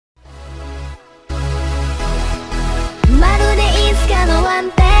ワ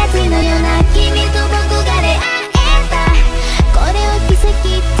ンページのような君と僕が出会えたこれを奇跡って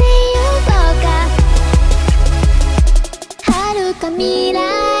いうか遥か未来へ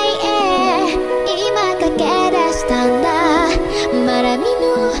今駆け出したんだまだ見ぬ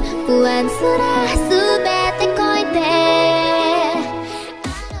不安すら全て越えて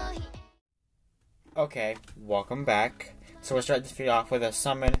Okay, welcome back. So we'll start this video off with a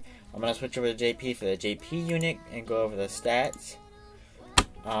summon. I'm gonna switch over to JP for the JP unit and go over the stats.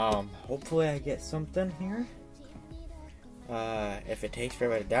 Hopefully I get something here. If it takes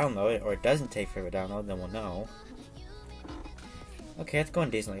forever to download, or it doesn't take forever to download, then we'll know. Okay, it's going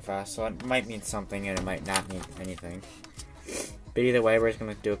decently fast, so it might mean something and it might not mean anything. But either way, we're just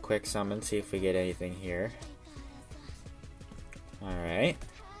gonna do a quick summon, see if we get anything here. Alright.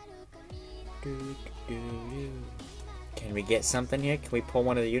 Can we get something here? Can we pull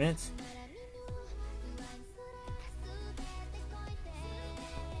one of the units?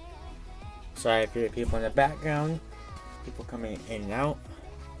 Sorry if you hear people in the background. People coming in and out.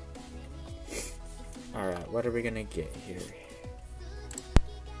 Alright, what are we gonna get here?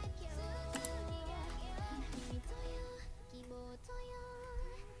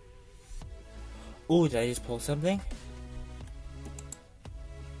 Ooh, did I just pull something?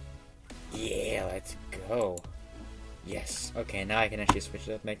 Yeah, let's go. Yes. Okay, now I can actually switch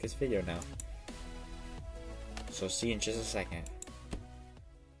it up and make this video now. So see you in just a second.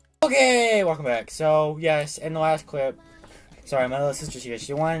 Okay, welcome back. So, yes, in the last clip, sorry, my little sister's here.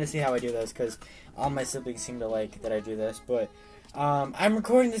 She wanted to see how I do this because all my siblings seem to like that I do this. But I'm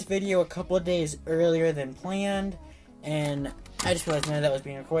recording this video a couple of days earlier than planned. And I just realized none of that was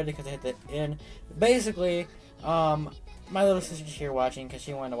being recorded because I hit the end. Basically, my little sister's here watching because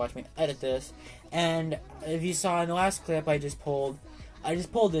she wanted to watch me edit this. And if you saw in the last clip, I just pulled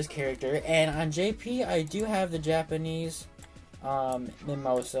this character. And on JP, I do have the Japanese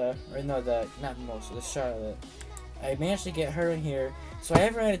mimosa, or no, not mimosa, the Charlotte. I managed to get her in here. So I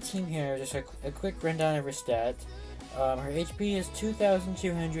have her on a team here. Just a quick rundown of her stats. Her HP is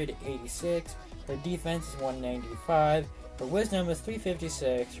 2,286. Her defense is 195. Her wisdom is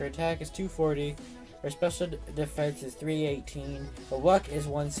 356. Her attack is 240. Her special defense is 318. Her luck is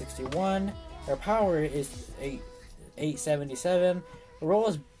 161. Her power is 877. Her role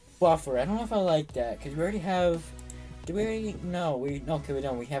is buffer. I don't know if I like that because we already have. Do we already? No, we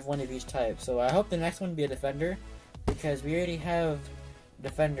don't. We have one of each type. So I hope the next one be a defender because we already have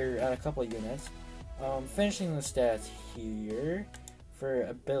defender on a couple of units. Finishing the stats here for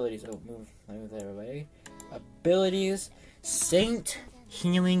abilities. Oh, move that away. Abilities. Saint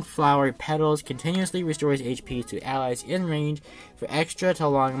Healing Flower Petals continuously restores HP to allies in range for extra to a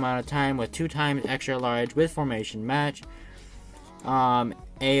long amount of time with 2 times extra large with formation match.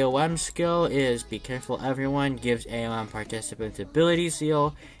 AOM skill is Be Careful Everyone, gives AOM participants ability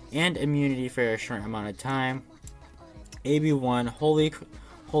seal and immunity for a short amount of time. AB1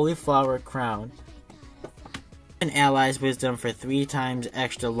 Holy Flower Crown. An ally's wisdom for 3 times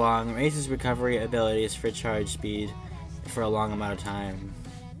extra long, raises recovery abilities for charge speed for a long amount of time.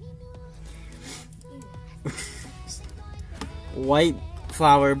 White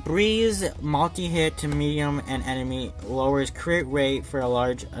Flower Breeze, multi-hit to medium and enemy, lowers crit rate for a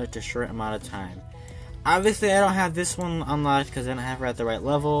large to short amount of time. Obviously I don't have this one unlocked because I don't have her at the right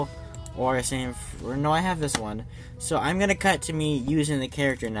level, or same, no, I have this one. So I'm gonna cut to me using the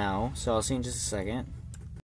character now, so I'll see you in just a second.